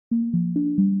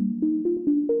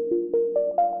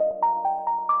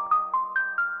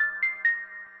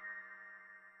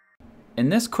In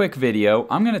this quick video,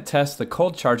 I'm going to test the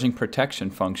cold charging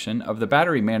protection function of the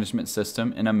battery management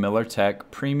system in a MillerTech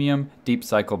Premium Deep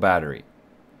Cycle battery.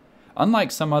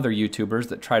 Unlike some other YouTubers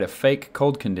that try to fake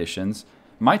cold conditions,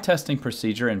 my testing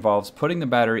procedure involves putting the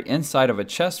battery inside of a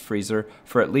chest freezer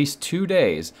for at least 2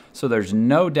 days, so there's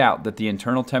no doubt that the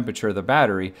internal temperature of the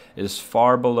battery is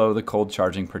far below the cold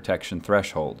charging protection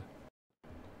threshold.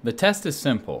 The test is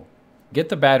simple. Get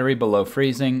the battery below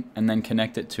freezing and then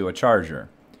connect it to a charger.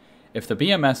 If the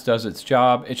BMS does its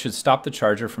job, it should stop the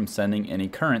charger from sending any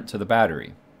current to the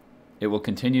battery. It will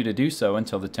continue to do so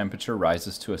until the temperature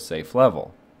rises to a safe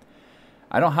level.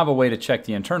 I don't have a way to check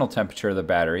the internal temperature of the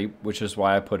battery, which is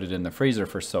why I put it in the freezer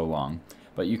for so long,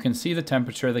 but you can see the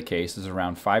temperature of the case is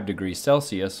around 5 degrees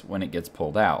Celsius when it gets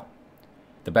pulled out.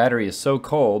 The battery is so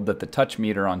cold that the touch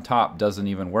meter on top doesn't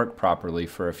even work properly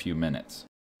for a few minutes.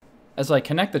 As I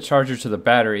connect the charger to the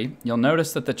battery, you'll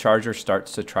notice that the charger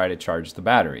starts to try to charge the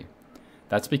battery.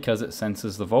 That's because it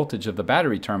senses the voltage of the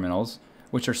battery terminals,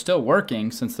 which are still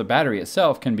working since the battery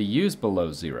itself can be used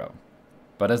below zero.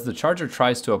 But as the charger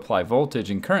tries to apply voltage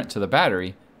and current to the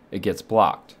battery, it gets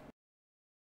blocked.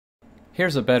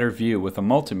 Here's a better view with a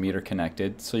multimeter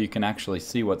connected so you can actually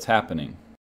see what's happening.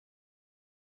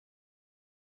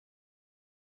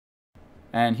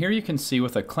 And here you can see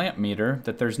with a clamp meter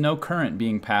that there's no current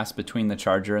being passed between the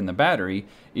charger and the battery,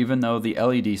 even though the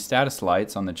LED status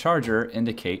lights on the charger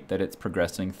indicate that it's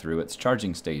progressing through its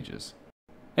charging stages.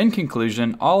 In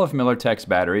conclusion, all of MillerTech's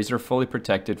batteries are fully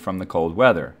protected from the cold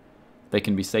weather. They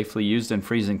can be safely used in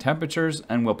freezing temperatures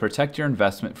and will protect your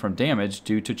investment from damage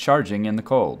due to charging in the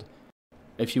cold.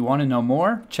 If you want to know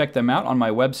more, check them out on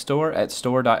my web store at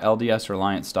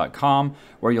store.ldsreliance.com,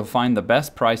 where you'll find the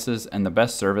best prices and the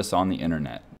best service on the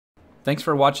internet. Thanks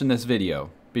for watching this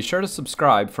video. Be sure to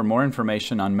subscribe for more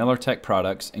information on MillerTech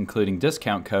products, including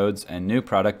discount codes and new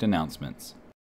product announcements.